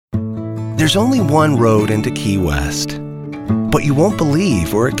There's only one road into Key West, but you won't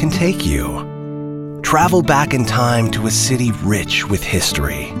believe where it can take you. Travel back in time to a city rich with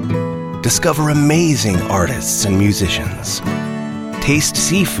history. Discover amazing artists and musicians. Taste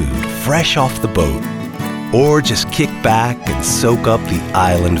seafood fresh off the boat. Or just kick back and soak up the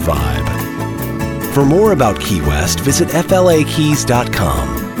island vibe. For more about Key West, visit flakeys.com.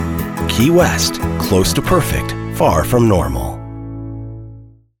 Key West, close to perfect, far from normal.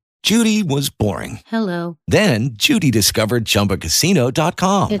 Judy was boring. Hello. Then Judy discovered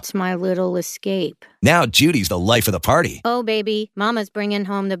ChumbaCasino.com. It's my little escape. Now Judy's the life of the party. Oh, baby, mama's bringing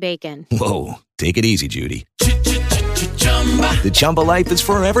home the bacon. Whoa, take it easy, Judy. The Chumba life is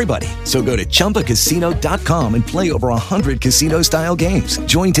for everybody. So go to ChumbaCasino.com and play over 100 casino-style games.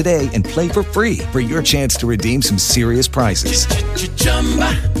 Join today and play for free for your chance to redeem some serious prizes.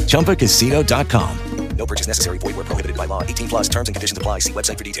 ChumbaCasino.com. No purchase necessary. Void where prohibited by law. 18 plus terms and conditions apply. See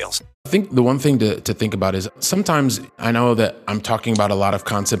website for details. I think the one thing to think about is sometimes I know that I'm talking about a lot of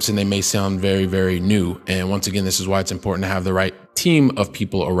concepts and they may sound very, very new. And once again, this is why it's important to have the right team of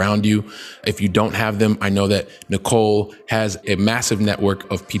people around you. If you don't have them, I know that Nicole has a massive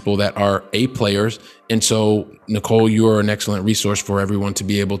network of people that are A players. And so, Nicole, you are an excellent resource for everyone to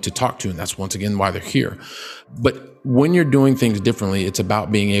be able to talk to. And that's once again why they're here. But when you're doing things differently, it's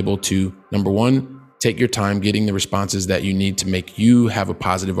about being able to, number one, take your time getting the responses that you need to make you have a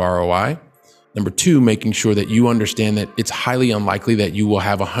positive ROI. Number two, making sure that you understand that it's highly unlikely that you will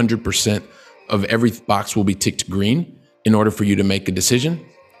have 100% of every box will be ticked green in order for you to make a decision.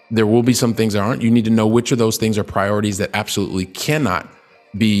 There will be some things that aren't. You need to know which of those things are priorities that absolutely cannot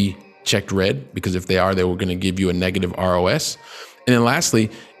be checked red, because if they are, they were going to give you a negative ROS. And then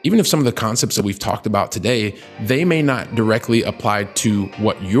lastly, even if some of the concepts that we've talked about today, they may not directly apply to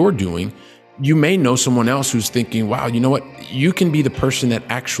what you're doing, you may know someone else who's thinking, wow, you know what? You can be the person that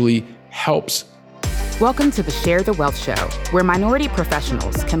actually helps. Welcome to the Share the Wealth Show, where minority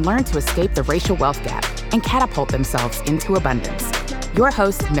professionals can learn to escape the racial wealth gap and catapult themselves into abundance. Your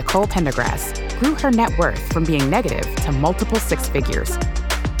host, Nicole Pendergrass, grew her net worth from being negative to multiple six figures.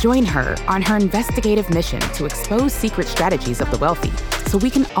 Join her on her investigative mission to expose secret strategies of the wealthy so we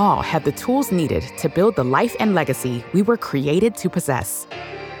can all have the tools needed to build the life and legacy we were created to possess.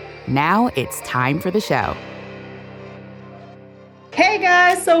 Now it's time for the show. Hey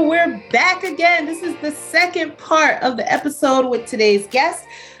guys, so we're back again. This is the second part of the episode with today's guest.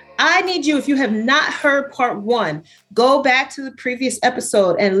 I need you, if you have not heard part one, go back to the previous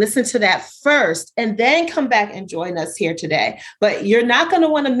episode and listen to that first, and then come back and join us here today. But you're not going to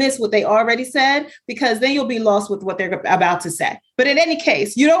want to miss what they already said, because then you'll be lost with what they're about to say. But in any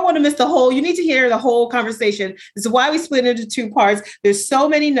case, you don't want to miss you need to hear the whole conversation. This is why we split into two parts. There's so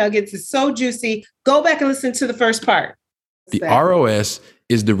many nuggets. It's so juicy. Go back and listen to the first part. The ROS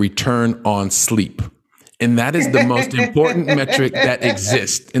is the return on sleep. And that is the most important metric that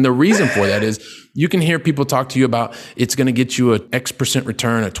exists. And the reason for that is you can hear people talk to you about it's going to get you an X%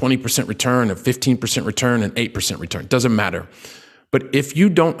 return, a 20% return, a 15% return, an 8% return. Doesn't matter. But if you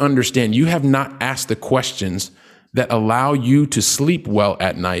don't understand, you have not asked the questions that allow you to sleep well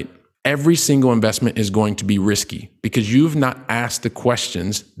at night, every single investment is going to be risky because you've not asked the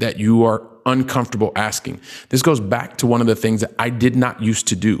questions that you are uncomfortable asking. This goes back to one of the things that I did not used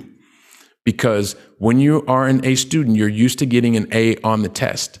to do. Because when you are an A student, you're used to getting an A on the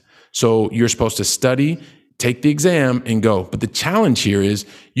test. So you're supposed to study, take the exam, and go. But the challenge here is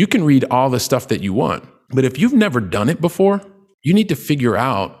you can read all the stuff that you want. But if you've never done it before, you need to figure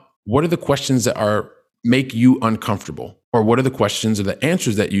out what are the questions that make you uncomfortable, or what are the questions or the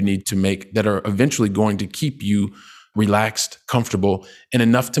answers that you need to make that are eventually going to keep you relaxed, comfortable, and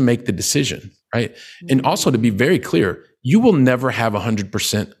enough to make the decision, right? Mm-hmm. And also to be very clear, you will never have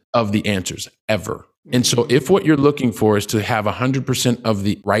 100% of the answers ever. And so if what you're looking for is to have 100% of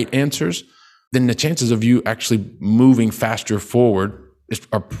the right answers, then the chances of you actually moving faster forward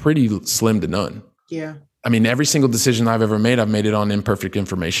are pretty slim to none. Yeah. I mean, every single decision I've ever made, I've made it on imperfect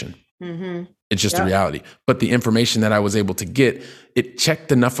information. Mm-hmm. It's just the reality. But the information that I was able to get, it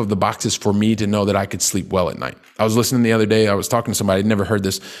checked enough of the boxes for me to know that I could sleep well at night. I was listening the other day, I was talking to somebody, I'd never heard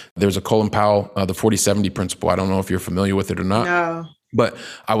this. There's a Colin Powell, the 40-70 principle. I don't know if you're familiar with it or not. No. But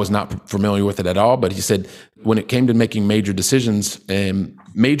I was not familiar with it at all. But he said when it came to making major decisions in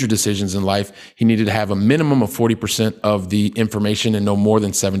life, he needed to have a minimum of 40% of the information and no more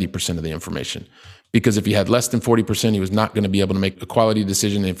than 70% of the information. Because if he had less than 40%, he was not going to be able to make a quality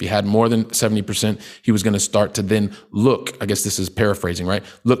decision. And if he had more than 70%, he was going to start to then look, I guess this is paraphrasing, right?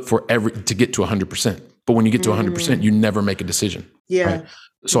 Look for to get to 100%. But when you get to 100%, you never make a decision. Yeah. Right?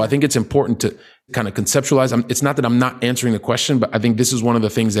 So I think it's important to kind of conceptualize. It's not that I'm not answering the question, but I think this is one of the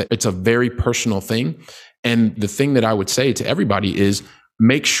things that it's a very personal thing. And the thing that I would say to everybody is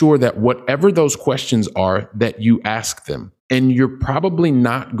make sure that whatever those questions are, that you ask them. And you're probably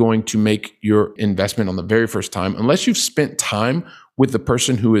not going to make your investment on the very first time unless you've spent time with the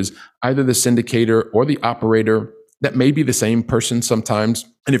person who is either the syndicator or the operator. That may be the same person sometimes.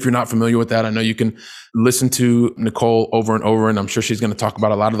 And if you're not familiar with that, I know you can listen to Nicole over and over, and I'm sure she's going to talk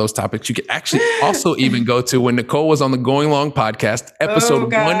about a lot of those topics. You can actually also even go to when Nicole was on the Going Long podcast,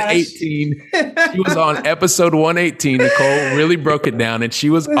 episode 118. She was on episode 118. Nicole really broke it down, and she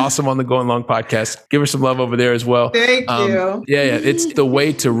was awesome on the Going Long podcast. Give her some love over there as well. Thank you. Yeah. It's the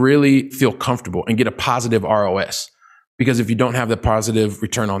way to really feel comfortable and get a positive ROS. Because if you don't have the positive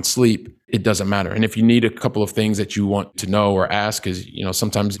return on sleep, it doesn't matter. And if you need a couple of things that you want to know or ask is,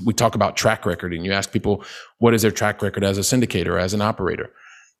 sometimes we talk about track record and you ask people, what is their track record as a syndicator or as an operator?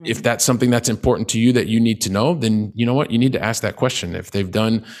 Mm-hmm. If that's something that's important to you that you need to know, then you know what? You need to ask that question. If they've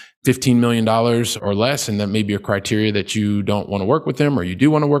done $15 million or less, and that may be a criteria that you don't want to work with them or you do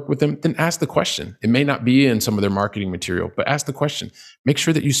want to work with them, then ask the question. It may not be in some of their marketing material, but ask the question. Make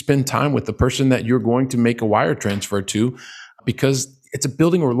sure that you spend time with the person that you're going to make a wire transfer to, because it's a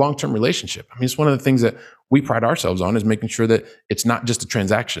building a long-term relationship. I mean, it's one of the things that we pride ourselves on is making sure that it's not just a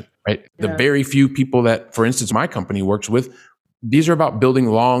transaction, right? Yeah. The very few people that, for instance, my company works with, these are about building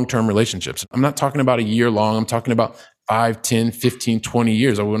long-term relationships. I'm not talking about a year long. I'm talking about 5, 10, 15, 20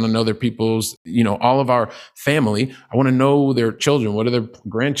 years. I want to know their people's, all of our family. I want to know their children. What are their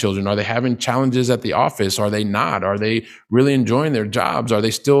grandchildren? Are they having challenges at the office? Are they not? Are they really enjoying their jobs? Are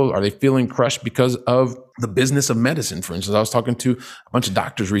they feeling crushed because of the business of medicine? For instance, I was talking to a bunch of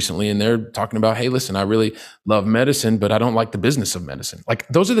doctors recently, and they're talking about, hey, listen, I really love medicine, but I don't like the business of medicine. Like,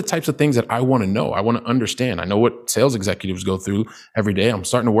 those are the types of things that I want to know. I want to understand. I know what sales executives go through every day. I'm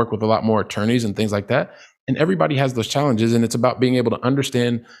starting to work with a lot more attorneys and things like that. And everybody has those challenges. And it's about being able to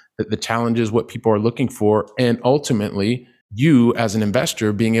understand the challenges, what people are looking for, and ultimately you as an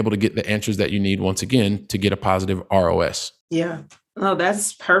investor being able to get the answers that you need, once again, to get a positive ROS. Yeah. Oh,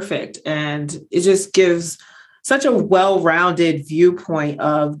 that's perfect. And it just gives such a well-rounded viewpoint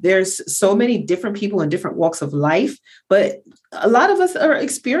of there's so many different people in different walks of life, but a lot of us are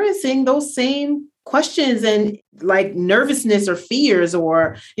experiencing those same questions and like nervousness or fears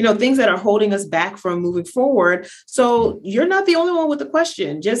or, things that are holding us back from moving forward. So you're not the only one with the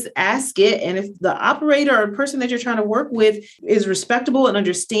question. Just ask it. And if the operator or person that you're trying to work with is respectable and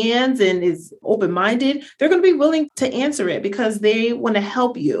understands and is open-minded, they're going to be willing to answer it because they want to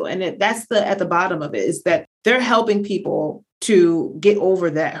help you. And that's at the bottom of it, is that they're helping people to get over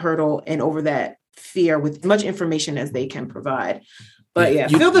that hurdle and over that fear with as much information as they can provide.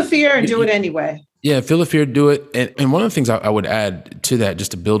 But feel the fear and do it anyway. Yeah, feel the fear, do it. And one of the things I would add to that,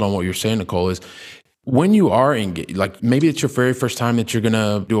 just to build on what you're saying, Nicole, is when you are engaged, like maybe it's your very first time that you're going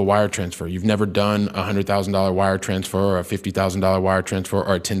to do a wire transfer. You've never done a $100,000 wire transfer or a $50,000 wire transfer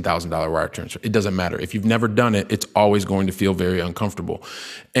or a $10,000 wire transfer. It doesn't matter. If you've never done it, it's always going to feel very uncomfortable.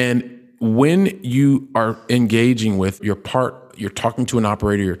 And when you are engaging with you're talking to an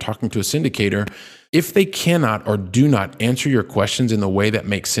operator, you're talking to a syndicator, if they cannot or do not answer your questions in the way that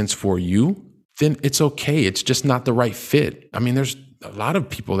makes sense for you, then it's okay. It's just not the right fit. I mean, there's a lot of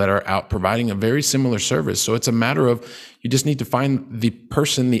people that are out providing a very similar service. So it's a matter of, you just need to find the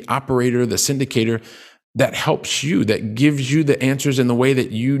person, the operator, the syndicator that helps you, that gives you the answers in the way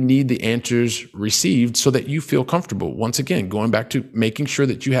that you need the answers received so that you feel comfortable. Once again, going back to making sure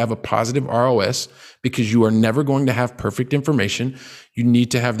that you have a positive ROS, because you are never going to have perfect information. You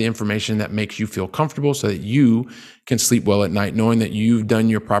need to have the information that makes you feel comfortable so that you can sleep well at night, knowing that you've done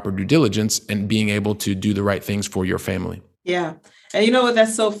your proper due diligence and being able to do the right things for your family. Yeah. And you know what,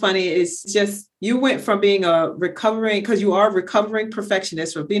 that's so funny. It's just, you went from being because you are a recovering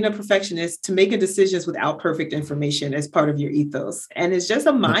perfectionist, or being a perfectionist, to making decisions without perfect information as part of your ethos. And it's just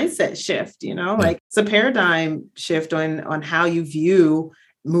a mindset shift, like it's a paradigm shift on how you view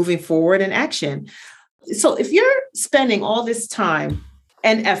moving forward in action. So if you're spending all this time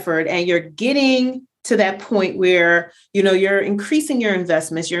and effort and you're getting to that point where, you're increasing your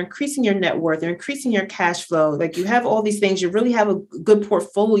investments, you're increasing your net worth, you're increasing your cash flow, like you have all these things, you really have a good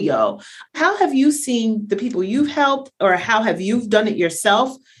portfolio. How have you seen the people you've helped, or how have you done it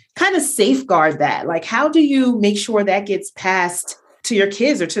yourself, kind of safeguard that? Like, how do you make sure that gets passed to your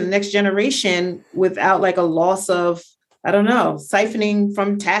kids or to the next generation without like a loss of, I don't know, siphoning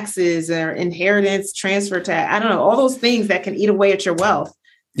from taxes or inheritance, transfer tax, I don't know, all those things that can eat away at your wealth?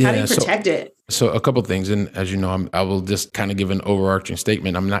 How do Yeah. you protect it? So a couple of things, and as you know, I will just kind of give an overarching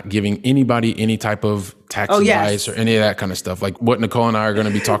statement. I'm not giving anybody any type of tax advice or any of that kind of stuff. Like what Nicole and I are going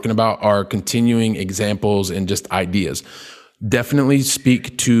to be talking about are continuing examples and just ideas. Definitely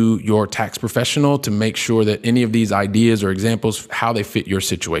speak to your tax professional to make sure that any of these ideas or examples, how they fit your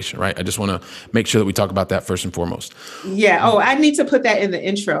situation, right? I just want to make sure that we talk about that first and foremost. Yeah. Oh, I need to put that in the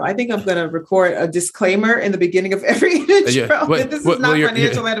intro. I think I'm going to record a disclaimer in the beginning of every intro. This is not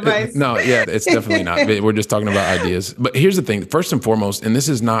financial advice. No, yeah, it's definitely not. We're just talking about ideas. But here's the thing, first and foremost, and this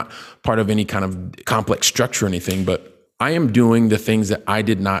is not part of any kind of complex structure or anything, but I am doing the things that I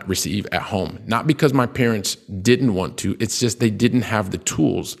did not receive at home, not because my parents didn't want to. It's just they didn't have the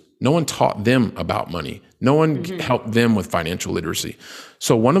tools. No one taught them about money. No one helped them with financial literacy.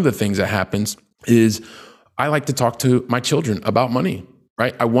 So one of the things that happens is I like to talk to my children about money,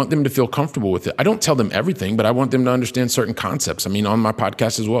 right? I want them to feel comfortable with it. I don't tell them everything, but I want them to understand certain concepts. I mean, on my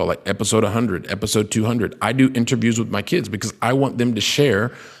podcast as well, like episode 100, episode 200, I do interviews with my kids because I want them to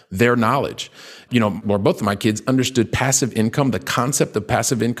share their knowledge. You know, or both of my kids understood passive income, the concept of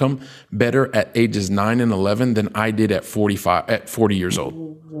passive income, better at ages 9 and 11 than I did at 40 years old.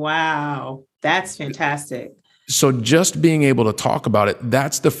 Wow. That's fantastic. So just being able to talk about it,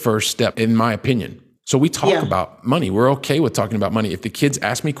 that's the first step, in my opinion. So we talk about money. We're okay with talking about money. If the kids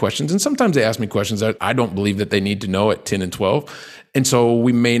ask me questions, and sometimes they ask me questions that I don't believe that they need to know at 10 and 12. And so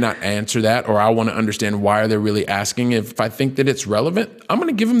we may not answer that, or I want to understand why they're really asking. If I think that it's relevant, I'm going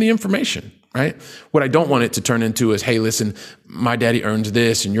to give them the information, right? What I don't want it to turn into is, hey, listen, my daddy earns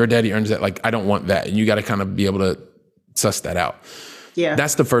this and your daddy earns that. Like, I don't want that. And you got to kind of be able to suss that out. Yeah.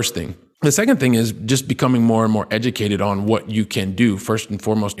 That's the first thing. The second thing is just becoming more and more educated on what you can do first and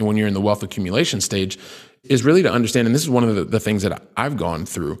foremost when you're in the wealth accumulation stage is really to understand, and this is one of the things that I've gone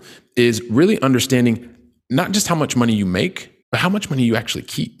through, is really understanding not just how much money you make, but how much money you actually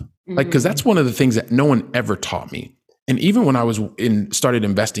keep. Like, because that's one of the things that no one ever taught me. And even when I was started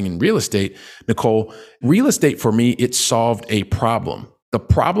investing in real estate, Nicole, real estate for me, it solved a problem. The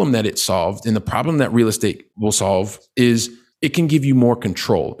problem that it solved and the problem that real estate will solve is it can give you more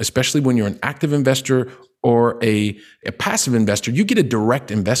control, especially when you're an active investor or a passive investor. You get a direct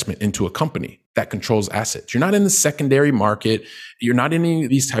investment into a company that controls assets. You're not in the secondary market. You're not in any of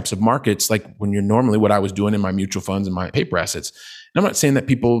these types of markets like when you're normally what I was doing in my mutual funds and my paper assets. And I'm not saying that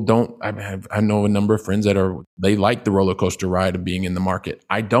people don't. I know a number of friends that they like the roller coaster ride of being in the market.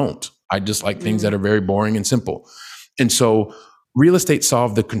 I don't. I just like things that are very boring and simple. And so real estate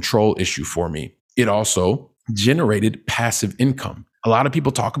solved the control issue for me. It also generated passive income. A lot of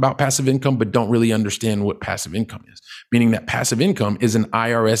people talk about passive income, but don't really understand what passive income is, meaning that passive income is an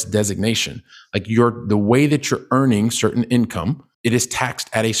IRS designation. Like the way that you're earning certain income, it is taxed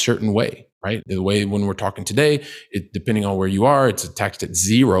at a certain way, right? The way when we're talking today, depending on where you are, it's taxed at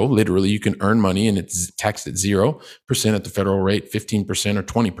zero. Literally, you can earn money and it's taxed at 0% at the federal rate, 15% or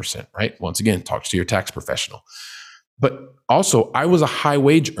 20%, right? Once again, talk to your tax professional. But also, I was a high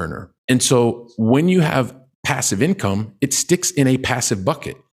wage earner. And so when you have passive income, it sticks in a passive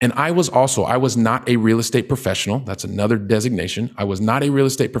bucket. And I was not a real estate professional. That's another designation. I was not a real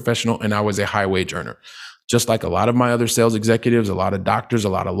estate professional and I was a high wage earner. Just like a lot of my other sales executives, a lot of doctors, a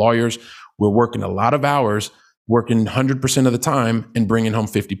lot of lawyers, we're working a lot of hours, working 100% of the time and bringing home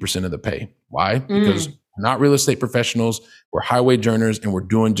 50% of the pay. Why? Because we're not real estate professionals. We're high wage earners and we're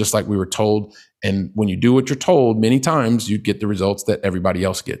doing just like we were told. And when you do what you're told, many times you get the results that everybody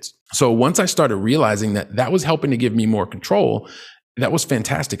else gets. So once I started realizing that was helping to give me more control, that was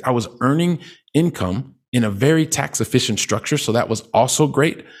fantastic. I was earning income in a very tax efficient structure. So that was also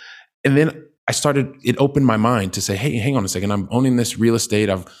great. And then it opened my mind to say, hey, hang on a second. I'm owning this real estate.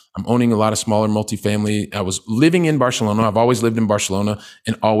 I'm owning a lot of smaller multifamily. I was living in Barcelona. I've always lived in Barcelona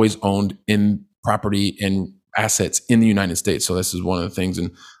and always owned in property and assets in the United States. So this is one of the things.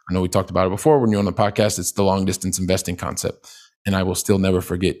 And I know we talked about it before when you're on the podcast, it's the long distance investing concept. And I will still never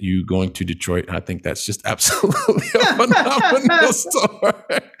forget you going to Detroit. And I think that's just absolutely a phenomenal story.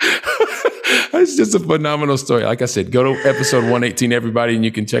 It's just a phenomenal story. Like I said, go to episode 118, everybody, and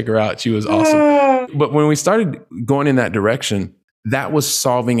you can check her out. She was awesome. But when we started going in that direction, that was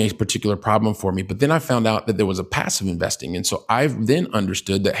solving a particular problem for me. But then I found out that there was a passive investing. And so I then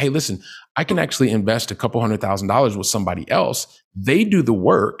understood that, hey, listen, I can actually invest a couple $100,000 with somebody else. They do the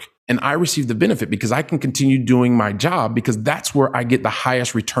work and I receive the benefit because I can continue doing my job because that's where I get the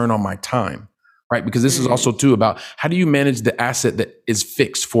highest return on my time, right? Because this is also too about how do you manage the asset that is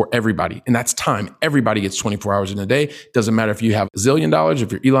fixed for everybody? And that's time. Everybody gets 24 hours in a day. Doesn't matter if you have $1 zillion,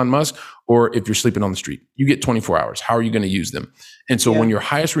 if you're Elon Musk, or if you're sleeping on the street, you get 24 hours. How are you going to use them? And so when your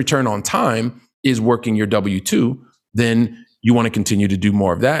highest return on time is working your W-2, then you want to continue to do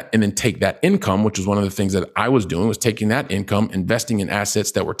more of that and then take that income, which was one of the things that I was doing, was taking that income, investing in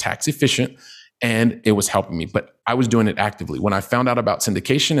assets that were tax efficient, and it was helping me. But I was doing it actively. When I found out about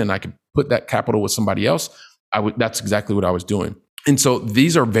syndication and I could put that capital with somebody else, that's exactly what I was doing. And so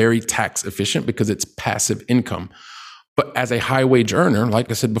these are very tax efficient because it's passive income. But as a high wage earner,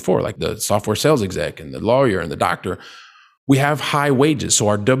 like I said before, like the software sales exec and the lawyer and the doctor, we have high wages. So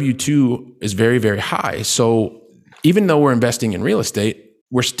our W-2 is very, very high. So even though we're investing in real estate,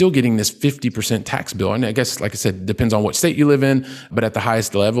 we're still getting this 50% tax bill. And I guess, like I said, it depends on what state you live in, but at the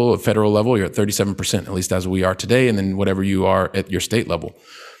highest level, federal level, you're at 37%, at least as we are today, and then whatever you are at your state level.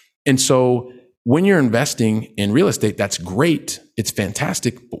 And so when you're investing in real estate, that's great. It's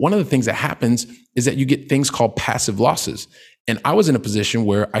fantastic. But one of the things that happens is that you get things called passive losses. And I was in a position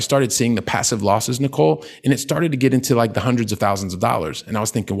where I started seeing the passive losses, Nicole, and it started to get into like the hundreds of thousands of dollars. And I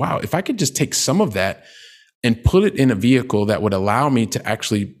was thinking, wow, if I could just take some of that and put it in a vehicle that would allow me to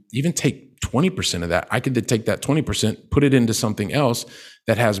actually even take 20% of that, I could take that 20%, put it into something else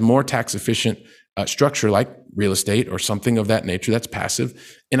that has more tax efficient structure like real estate or something of that nature that's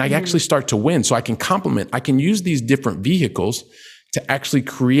passive. And I actually start to win. So I can complement, I can use these different vehicles to actually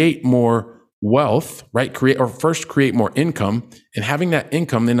create more wealth, right? Create more income. And having that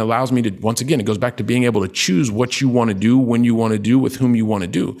income then allows me to, once again, it goes back to being able to choose what you want to do, when you want to do, with whom you want to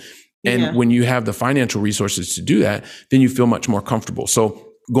do. And when you have the financial resources to do that, then you feel much more comfortable. So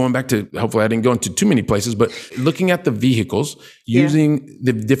going back to, hopefully I didn't go into too many places, but looking at the vehicles, using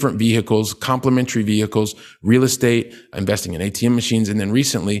the different vehicles, complementary vehicles, real estate, investing in ATM machines. And then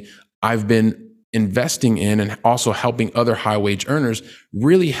recently I've been investing in and also helping other high wage earners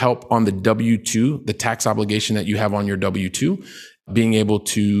really help on the W-2, the tax obligation that you have on your W-2, being able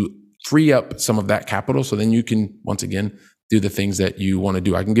to free up some of that capital. So then you can, once again, do the things that you want to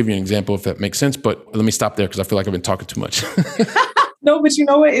do. I can give you an example if that makes sense, but let me stop there because I feel like I've been talking too much. No, but you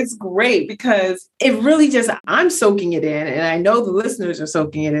know what? It's great because it really just, I'm soaking it in, and I know the listeners are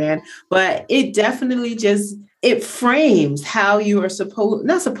soaking it in, but it definitely just, it frames how you are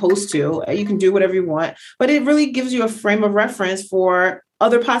not supposed to, you can do whatever you want, but it really gives you a frame of reference for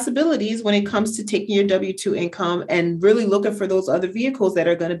other possibilities when it comes to taking your W-2 income and really looking for those other vehicles that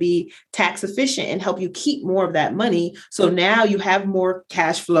are going to be tax efficient and help you keep more of that money. So now you have more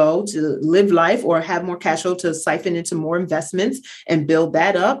cash flow to live life, or have more cash flow to siphon into more investments and build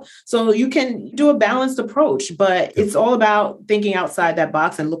that up. So you can do a balanced approach, but it's all about thinking outside that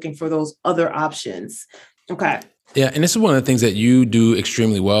box and looking for those other options. Okay. Yeah. And this is one of the things that you do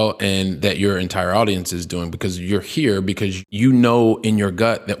extremely well and that your entire audience is doing, because you're here because you know in your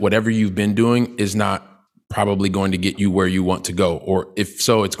gut that whatever you've been doing is not probably going to get you where you want to go. Or if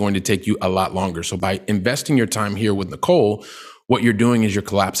so, it's going to take you a lot longer. So by investing your time here with Nicole, what you're doing is you're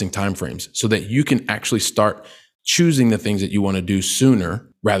collapsing timeframes so that you can actually start choosing the things that you want to do sooner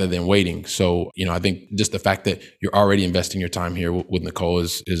rather than waiting. So, I think just the fact that you're already investing your time here with Nicole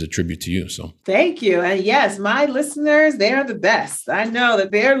is a tribute to you. So thank you. And yes, my listeners, they're the best. I know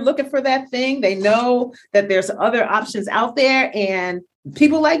that they're looking for that thing. They know that there's other options out there, and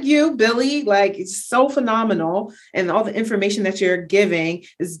people like you, Billy, like, it's so phenomenal. And all the information that you're giving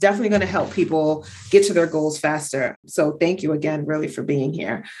is definitely going to help people get to their goals faster. So thank you again, really, for being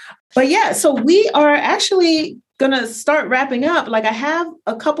here. But yeah, so we are actually going to start wrapping up. Like, I have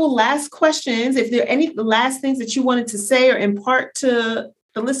a couple last questions. If there are any last things that you wanted to say or impart to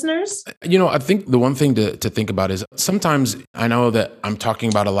the listeners? I think the one thing to think about is sometimes I know that I'm talking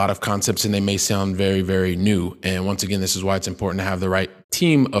about a lot of concepts and they may sound very, very new. And once again, this is why it's important to have the right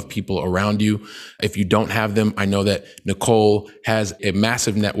team of people around you. If you don't have them, I know that Nicole has a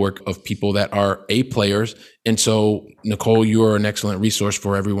massive network of people that are A players. And so, Nicole, you are an excellent resource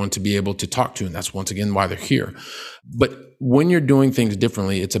for everyone to be able to talk to. And that's once again why they're here. But when you're doing things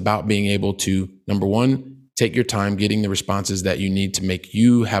differently, it's about being able to, number one, take your time getting the responses that you need to make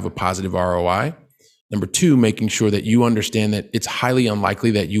you have a positive ROI. Number two, making sure that you understand that it's highly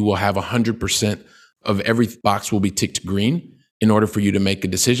unlikely that you will have 100% of every box will be ticked green in order for you to make a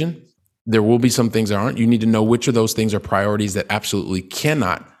decision. There will be some things that aren't. You need to know which of those things are priorities that absolutely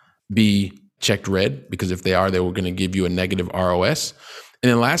cannot be checked red, because if they are, they were going to give you a negative ROS. And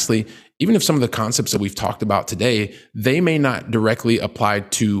then lastly, even if some of the concepts that we've talked about today, they may not directly apply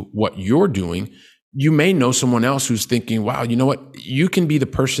to what you're doing, you may know someone else who's thinking, wow, you know what? You can be the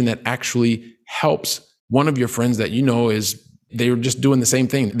person that actually helps one of your friends that they're just doing the same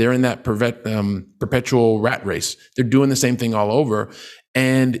thing. They're in that perpetual rat race. They're doing the same thing all over.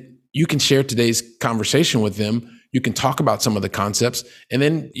 And you can share today's conversation with them. You can talk about some of the concepts, and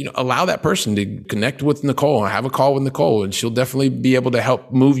then allow that person to connect with Nicole and have a call with Nicole, and she'll definitely be able to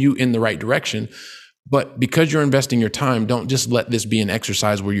help move you in the right direction. But because you're investing your time, don't just let this be an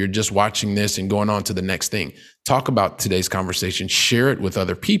exercise where you're just watching this and going on to the next thing. Talk about today's conversation, share it with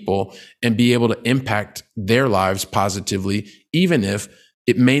other people, and be able to impact their lives positively, even if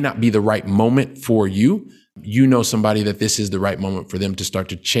it may not be the right moment for you. You know somebody that this is the right moment for them to start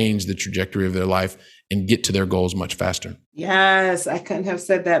to change the trajectory of their life and get to their goals much faster. Yes, I couldn't have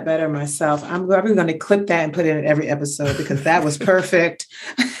said that better myself. I'm probably going to clip that and put it in every episode because that was perfect.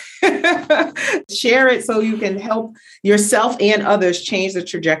 Share it so you can help yourself and others change the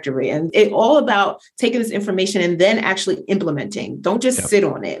trajectory. And it's all about taking this information and then actually implementing. Don't just sit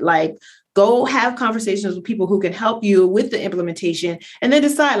on it. Like, go have conversations with people who can help you with the implementation and then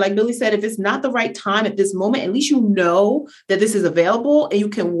decide, like Billy said, if it's not the right time at this moment, at least you know that this is available and you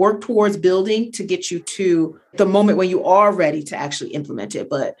can work towards building to get you to the moment when you are ready to actually implement it.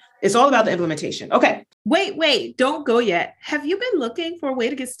 But it's all about the implementation. Okay. Wait, don't go yet. Have you been looking for a way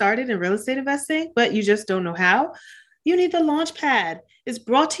to get started in real estate investing, but you just don't know how? You need the Launchpad. It's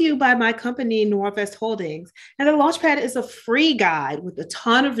brought to you by my company, Norvest Holdings. And the Launchpad is a free guide with a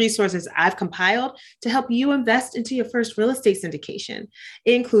ton of resources I've compiled to help you invest into your first real estate syndication.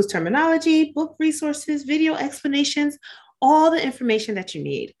 It includes terminology, book resources, video explanations, all the information that you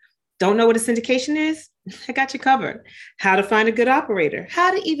need. Don't know what a syndication is? I got you covered. How to find a good operator,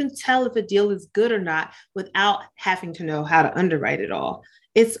 how to even tell if a deal is good or not without having to know how to underwrite it all.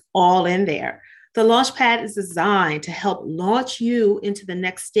 It's all in there. The Launchpad is designed to help launch you into the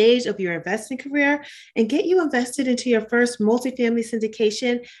next stage of your investing career and get you invested into your first multifamily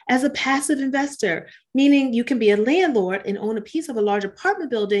syndication as a passive investor, meaning you can be a landlord and own a piece of a large apartment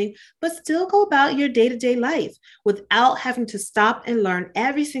building, but still go about your day-to-day life without having to stop and learn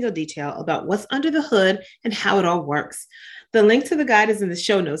every single detail about what's under the hood and how it all works. The link to the guide is in the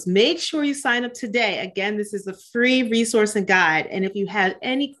show notes. Make sure you sign up today. Again, this is a free resource and guide. And if you have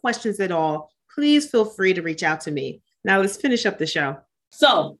any questions at all, please feel free to reach out to me. Now let's finish up the show.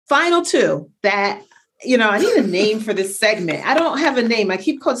 So final two that, I need a name for this segment. I don't have a name. I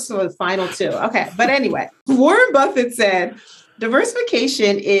keep calling it the final two. Okay. But anyway, Warren Buffett said,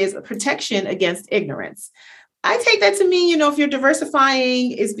 diversification is a protection against ignorance. I take that to mean, if you're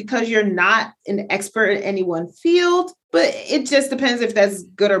diversifying is because you're not an expert in any one field, but it just depends if that's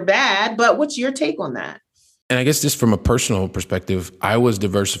good or bad. But what's your take on that? And I guess just from a personal perspective, I was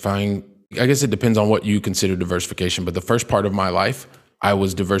diversifying. I guess it depends on what you consider diversification. But the first part of my life, I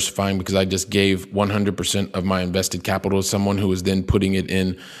was diversifying because I just gave 100% of my invested capital to someone who was then putting it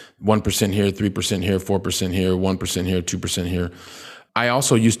in 1% here, 3% here, 4% here, 1% here, 2% here. I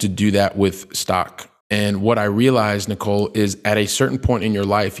also used to do that with stock. And what I realized, Nicole, is at a certain point in your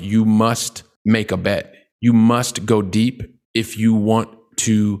life, you must make a bet. You must go deep if you want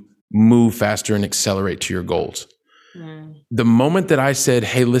to move faster and accelerate to your goals. The moment that I said,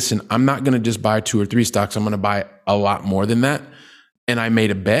 hey, listen, I'm not going to just buy 2 or 3 stocks. I'm going to buy a lot more than that. And I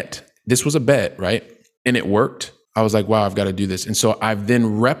made a bet. This was a bet, right? And it worked. I was like, wow, I've got to do this. And so I've then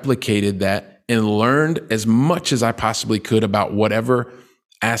replicated that and learned as much as I possibly could about whatever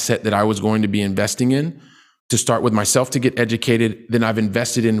asset that I was going to be investing in, to start with myself to get educated. Then I've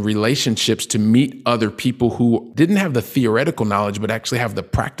invested in relationships to meet other people who didn't have the theoretical knowledge, but actually have the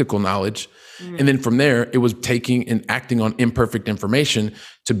practical knowledge. And then from there, it was taking and acting on imperfect information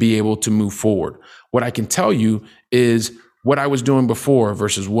to be able to move forward. What I can tell you is what I was doing before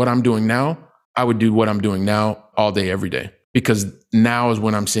versus what I'm doing now. I would do what I'm doing now all day, every day, because now is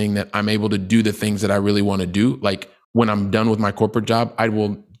when I'm seeing that I'm able to do the things that I really want to do. Like when I'm done with my corporate job,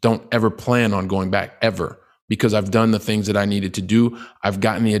 don't ever plan on going back ever, because I've done the things that I needed to do. I've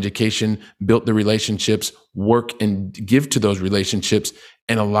gotten the education, built the relationships, work and give to those relationships.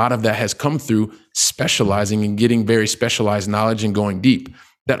 And a lot of that has come through specializing and getting very specialized knowledge and going deep.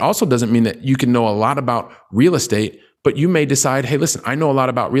 That also doesn't mean that you can know a lot about real estate, but you may decide, hey, listen, I know a lot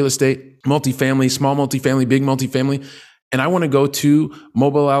about real estate, multifamily, small multifamily, big multifamily, and I want to go to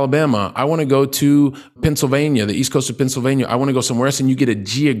Mobile, Alabama. I want to go to Pennsylvania, the East Coast of Pennsylvania. I want to go somewhere else. And you get a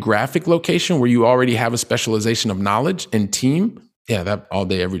geographic location where you already have a specialization of knowledge and team. Yeah, that all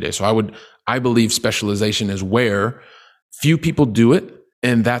day, every day. So I believe specialization is where few people do it.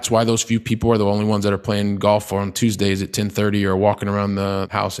 And that's why those few people are the only ones that are playing golf on Tuesdays at 10:30 or walking around the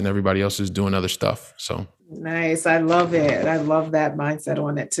house, and everybody else is doing other stuff. So nice. I love it. I love that mindset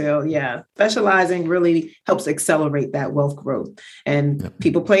on it too. Yeah. Specializing really helps accelerate that wealth growth, and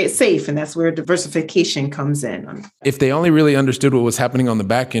people play it safe. And that's where diversification comes in. If they only really understood what was happening on the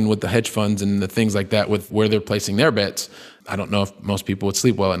back end with the hedge funds and the things like that, with where they're placing their bets, I don't know if most people would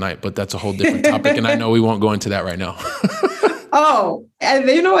sleep well at night, but that's a whole different topic. And I know we won't go into that right now. Oh, and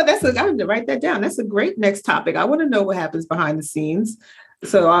you know what? I'm going to write that down. That's a great next topic. I want to know what happens behind the scenes.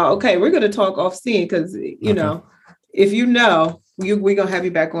 So, okay, we're going to talk off scene because, you know, if you know, we're going to have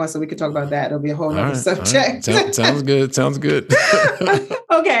you back on so we can talk about that. It'll be a whole other subject. Sounds good. Sounds good.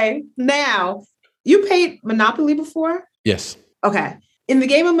 Okay. Now, you played Monopoly before? Yes. Okay. In the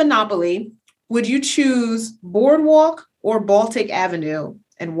game of Monopoly, would you choose Boardwalk or Baltic Avenue,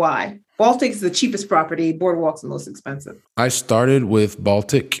 and why? Baltic's the cheapest property. Boardwalk's the most expensive. I started with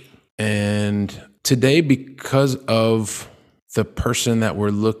Baltic, and today, because of the person that we're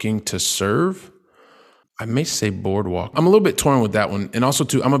looking to serve, I may say Boardwalk. I'm a little bit torn with that one. And also,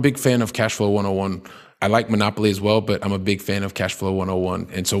 too, I'm a big fan of Cash Flow 101. I like Monopoly as well, but I'm a big fan of Cash Flow 101.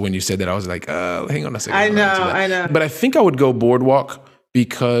 And so when you said that, I was like, hang on a second. I know. But I think I would go Boardwalk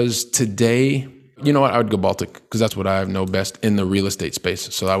because today, you know what? I would go Baltic because that's what I know best in the real estate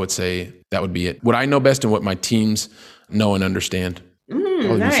space. So I would say that would be it. What I know best and what my teams know and understand.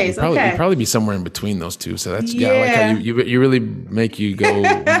 Nice. You'd probably be somewhere in between those two. So that's, I like how you really make you go one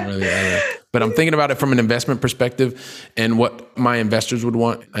or the other. But I'm thinking about it from an investment perspective and what my investors would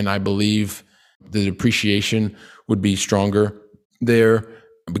want. And I believe the depreciation would be stronger there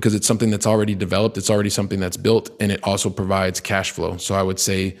because it's something that's already developed. It's already something that's built, and it also provides cash flow. So I would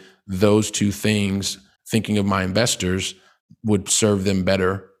say those two things, thinking of my investors, would serve them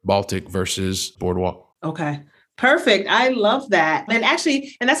better, Baltic versus Boardwalk. Okay. Perfect. I love that. And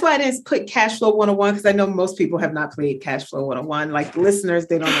actually, and that's why I didn't put Cash Flow 101, because I know most people have not played Cash Flow 101. Like listeners,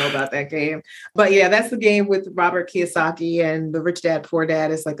 they don't know about that game. But yeah, that's the game with Robert Kiyosaki, and the Rich Dad, Poor Dad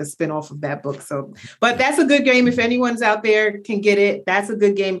is like a spinoff of that book. So, but that's a good game. If anyone's out there can get it, that's a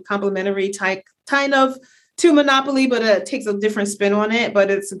good game. Complementary type, kind of to Monopoly, but it takes a different spin on it, but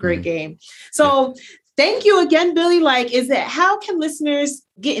it's a great game. So thank you again, Billy. Like, how can listeners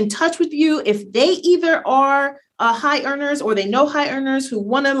get in touch with you if they either are high earners or they know high earners who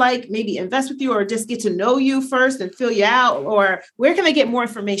want to like maybe invest with you or just get to know you first and fill you out? Or where can they get more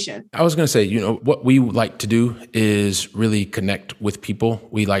information? I was going to say, what we like to do is really connect with people.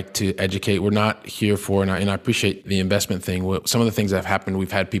 We like to educate. We're not here for, and I appreciate the investment thing. Some of the things that have happened,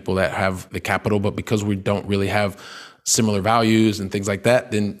 we've had people that have the capital, but because we don't really have similar values and things like that,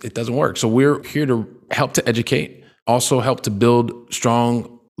 then it doesn't work. So we're here to help to educate, also help to build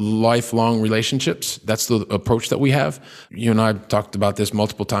strong lifelong relationships. That's the approach that we have. You and I have talked about this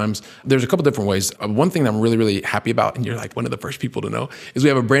multiple times. There's a couple different ways. One thing that I'm really, really happy about, and you're like one of the first people to know, is we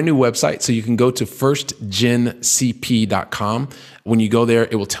have a brand new website. So you can go to firstgencp.com. When you go there,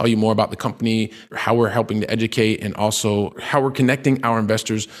 it will tell you more about the company, how we're helping to educate, and also how we're connecting our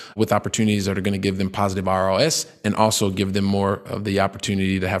investors with opportunities that are going to give them positive ROS and also give them more of the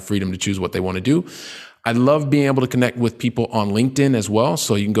opportunity to have freedom to choose what they want to do. I love being able to connect with people on LinkedIn as well.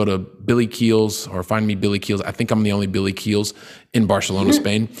 So you can go to Billy Keels or find me Billy Keels. I think I'm the only Billy Keels in Barcelona,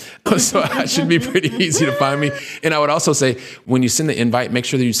 Spain. So it should be pretty easy to find me. And I would also say, when you send the invite, make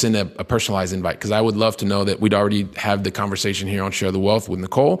sure that you send a personalized invite, because I would love to know that we'd already have the conversation here on Share the Wealth with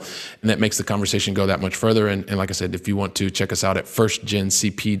Nicole, and that makes the conversation go that much further. And like I said, if you want to check us out at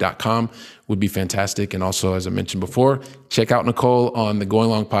firstgencp.com, would be fantastic. And also, as I mentioned before, check out Nicole on the Going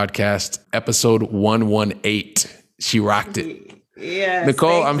Long podcast, episode 118. She rocked it. Yes,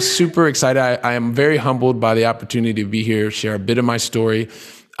 Nicole, I'm super excited. I am very humbled by the opportunity to be here, share a bit of my story.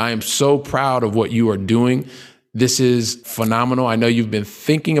 I am so proud of what you are doing. This is phenomenal. I know you've been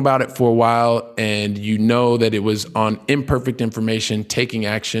thinking about it for a while, and you know that it was on imperfect information, taking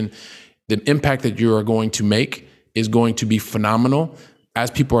action. The impact that you are going to make is going to be phenomenal.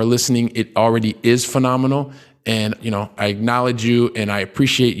 As people are listening, it already is phenomenal. And, I acknowledge you and I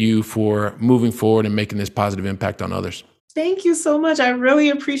appreciate you for moving forward and making this positive impact on others. Thank you so much. I really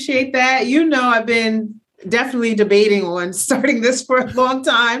appreciate that. I've been definitely debating on starting this for a long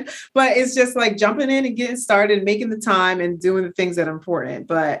time, but it's just like jumping in and getting started, making the time and doing the things that are important.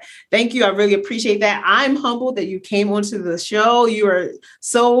 But thank you. I really appreciate that. I'm humbled that you came onto the show. You are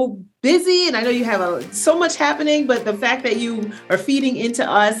so busy, and I know you have so much happening, but the fact that you are feeding into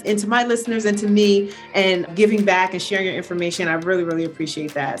us, into my listeners, and to me, and giving back and sharing your information, I really, really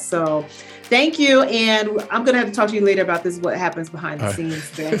appreciate that. So thank you. And I'm going to have to talk to you later about what happens behind the scenes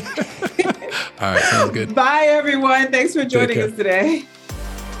today. All right. Sounds good. Bye, everyone. Thanks for joining us today.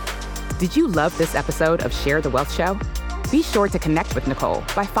 Did you love this episode of Share the Wealth Show? Be sure to connect with Nicole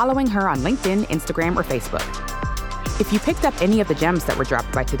by following her on LinkedIn, Instagram, or Facebook. If you picked up any of the gems that were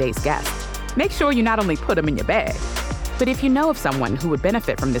dropped by today's guest, make sure you not only put them in your bag, but if you know of someone who would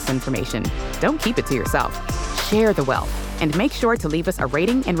benefit from this information, don't keep it to yourself. Share the wealth and make sure to leave us a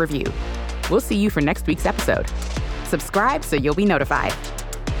rating and review. We'll see you for next week's episode. Subscribe so you'll be notified.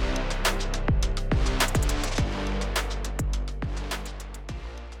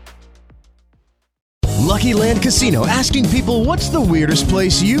 Lucky Land Casino, asking people, what's the weirdest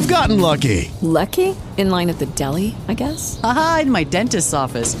place you've gotten lucky? Lucky? In line at the deli, I guess? Aha, in my dentist's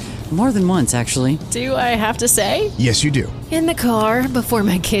office. More than once, actually. Do I have to say? Yes, you do. In the car before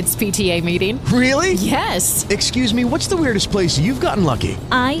my kids' PTA meeting. Really? Yes. Excuse me, what's the weirdest place you've gotten lucky?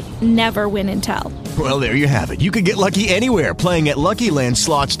 I never win and tell. Well, there you have it. You can get lucky anywhere, playing at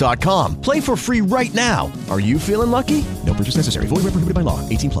LuckyLandSlots.com. Play for free right now. Are you feeling lucky? No purchase necessary. Void where prohibited by law.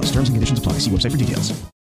 18+. Terms and conditions apply. See website for details.